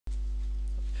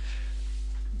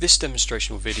This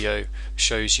demonstrational video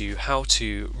shows you how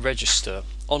to register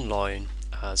online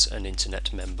as an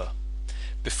internet member.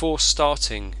 Before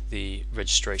starting the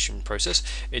registration process,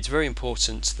 it's very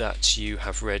important that you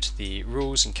have read the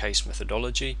rules and case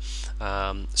methodology.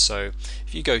 So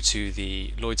if you go to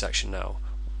the Lloyds Action Now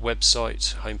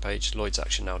website homepage,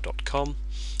 lloydsactionnow.com,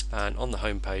 and on the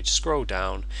homepage scroll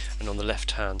down, and on the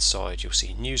left hand side you'll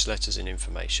see newsletters and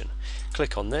information.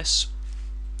 Click on this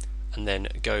and then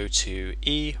go to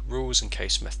Rules and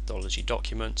Case Methodology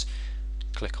document.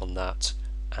 Click on that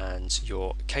and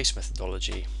your case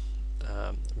methodology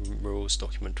rules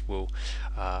document will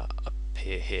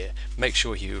appear here. Make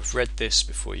sure you have read this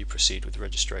before you proceed with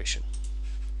registration.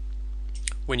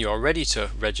 When you are ready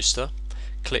to register,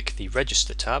 click the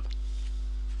Register tab,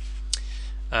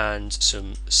 and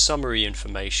some summary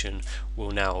information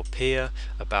will now appear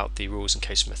about the rules and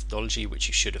case methodology, which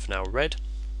you should have now read,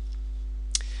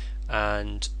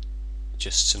 and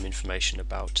just some information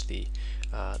about the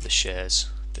shares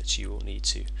that you will need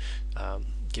to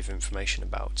give information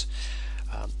about.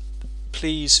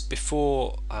 Please,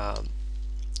 before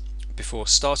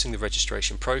starting the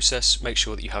registration process, make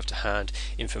sure that you have to hand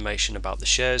information about the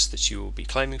shares that you will be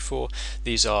claiming for.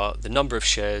 These are the number of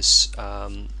shares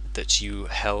that you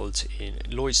held in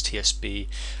Lloyds TSB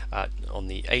on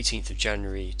the 18th of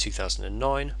January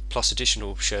 2009, plus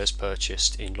additional shares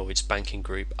purchased in Lloyds Banking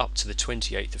Group up to the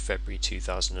 28th of February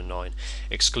 2009,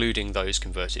 excluding those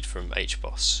converted from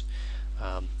HBOS.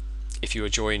 If you are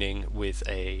joining with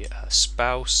a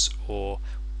spouse or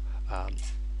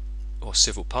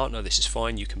civil partner, this is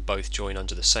fine. You can both join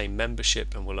under the same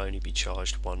membership and will only be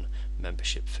charged one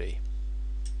membership fee.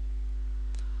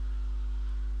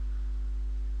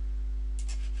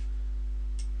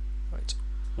 Right.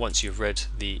 Once you've read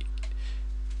the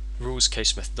rules,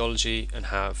 case methodology, and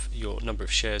have your number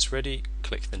of shares ready,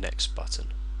 click the next button.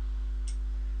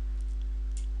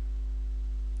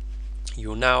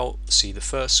 You'll now see the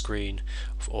first screen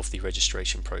of the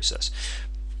registration process.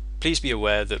 Please be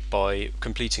aware that by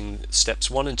completing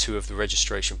steps 1 and 2 of the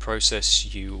registration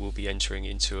process, you will be entering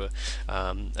into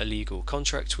a legal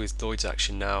contract with Lloyds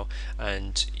Action Now,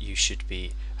 and you should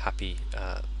be happy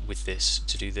with this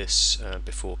to do this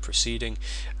before proceeding.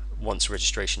 Once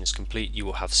registration is complete, you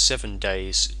will have 7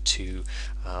 days to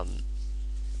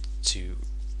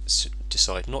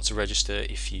decide not to register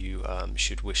if you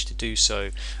should wish to do so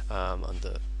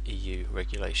under EU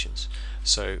regulations.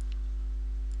 So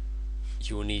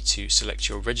you will need to select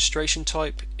your registration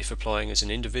type if applying as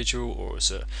an individual or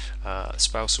as a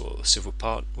spouse or a civil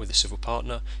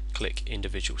partner. Click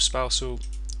individual spousal,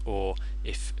 or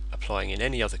if applying in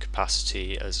any other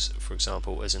capacity, as for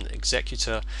example as an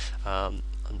executor, and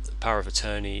the power of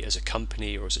attorney, as a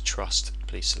company or as a trust,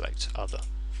 please select other.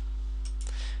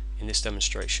 In this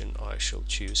demonstration I shall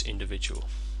choose individual.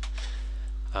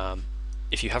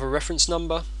 If you have a reference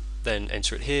number, then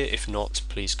enter it here. If not,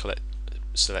 please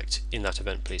select in that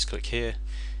event, please click here.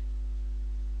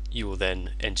 You will then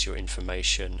enter your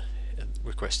information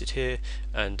requested here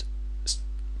and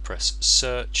press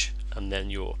search, and then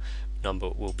your number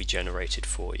will be generated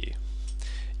for you.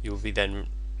 You will then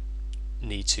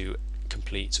need to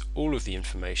complete all of the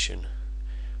information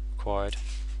required,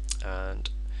 and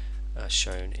as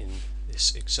shown in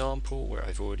this example where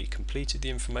I've already completed the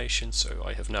information, so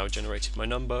I have now generated my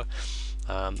number,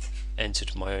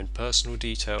 entered my own personal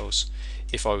details.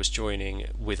 If I was joining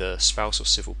with a spouse or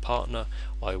civil partner,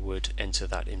 I would enter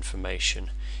that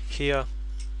information here.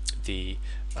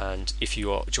 And if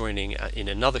you are joining in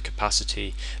another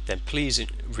capacity, then please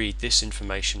read this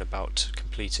information about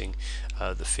completing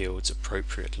the fields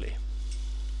appropriately.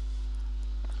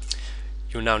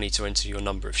 You'll now need to enter your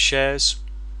number of shares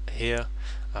here,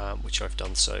 which I've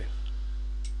done so.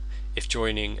 If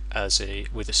joining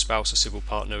with a spouse or civil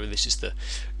partner, this is the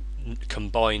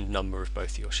combined number of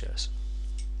both your shares.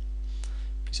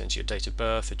 Please enter your date of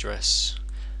birth, address,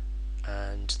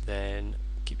 and then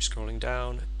keep scrolling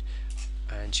down,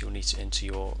 and you'll need to enter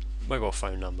your mobile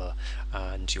phone number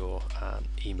and your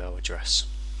email address.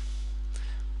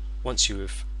 Once you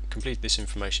have completed this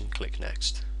information, click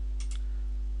next.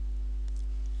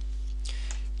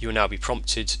 You will now be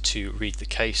prompted to read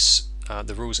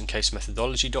the rules and case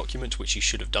methodology document, which you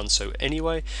should have done so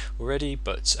anyway already,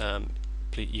 but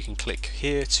you can click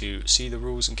here to see the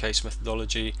rules and case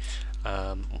methodology,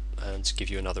 and to give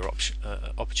you another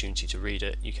opportunity to read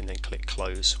it. You can then click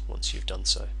close once you've done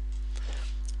so.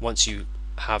 Once you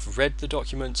have read the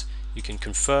document, you can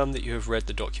confirm that you have read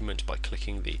the document by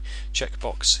clicking the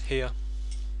checkbox here.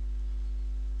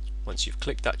 Once you've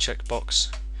clicked that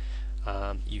checkbox,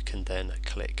 you can then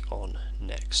click on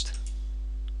next.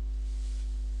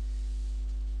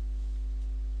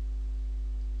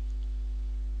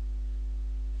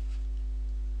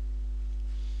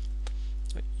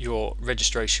 Your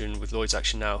registration with Lloyds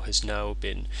Action Now has now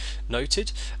been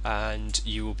noted, and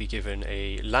you will be given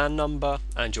a LAN number,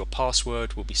 and your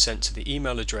password will be sent to the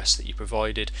email address that you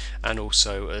provided, and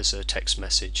also as a text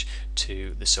message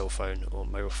to the cell phone or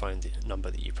mobile phone number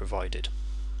that you provided.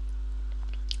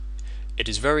 It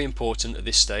is very important at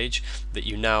this stage that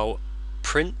you now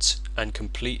print and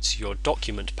complete your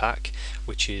document pack,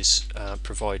 which is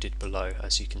provided below,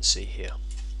 as you can see here.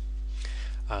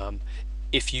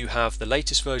 If you have the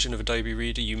latest version of Adobe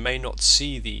Reader, you may not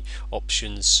see the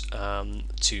options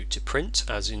to print,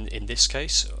 as in this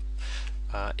case.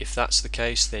 If that's the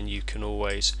case, then you can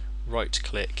always right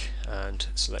click and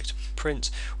select print,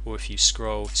 or if you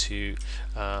scroll to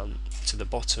the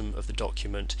bottom of the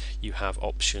document, you have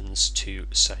options to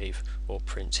save or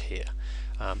print here.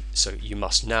 So you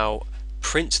must now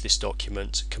print this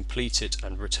document, complete it,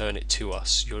 and return it to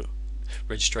us. Your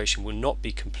registration will not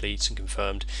be complete and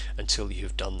confirmed until you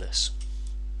have done this.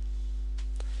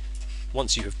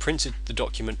 Once you have printed the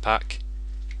document pack,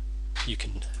 you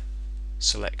can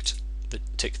select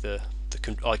tick the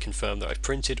I confirm that I've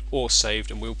printed or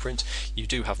saved and will print. You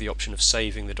do have the option of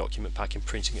saving the document pack and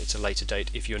printing it at a later date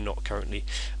if you're not currently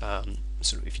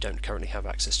if you don't currently have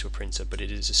access to a printer, but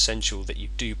it is essential that you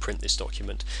do print this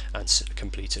document and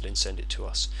complete it and send it to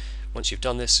us. Once you've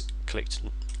done this,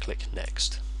 click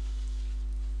next.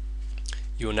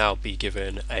 You will now be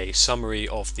given a summary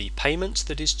of the payment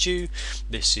that is due.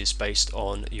 This is based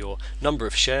on your number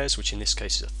of shares, which in this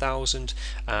case is 1,000,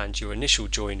 and your initial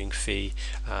joining fee,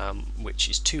 which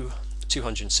is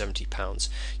 £270.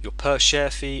 Your per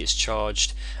share fee is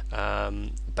charged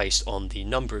based on the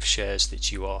number of shares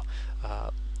that you are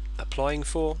applying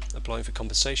for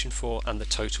compensation for, and the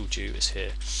total due is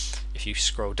here. If you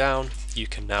scroll down, you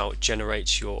can now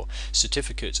generate your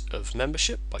certificate of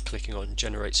membership by clicking on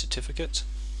Generate Certificate.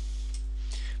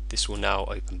 This will now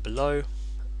open below,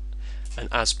 and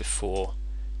as before,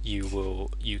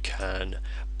 you can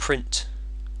print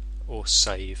or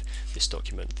save this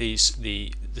document. The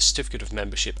certificate of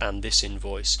membership and this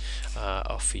invoice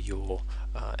are for your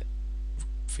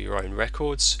own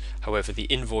records. However, the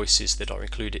invoices that are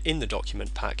included in the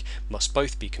document pack must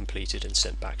both be completed and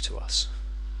sent back to us.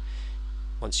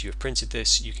 Once you have printed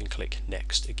this, you can click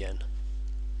next again.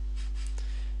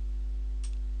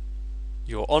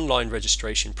 Your online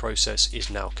registration process is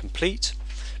now complete,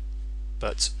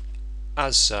 but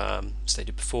as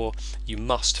stated before, you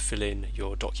must fill in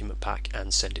your document pack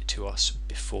and send it to us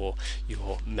before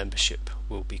your membership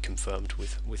will be confirmed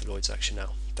with Lloyds Action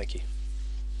Now. Thank you.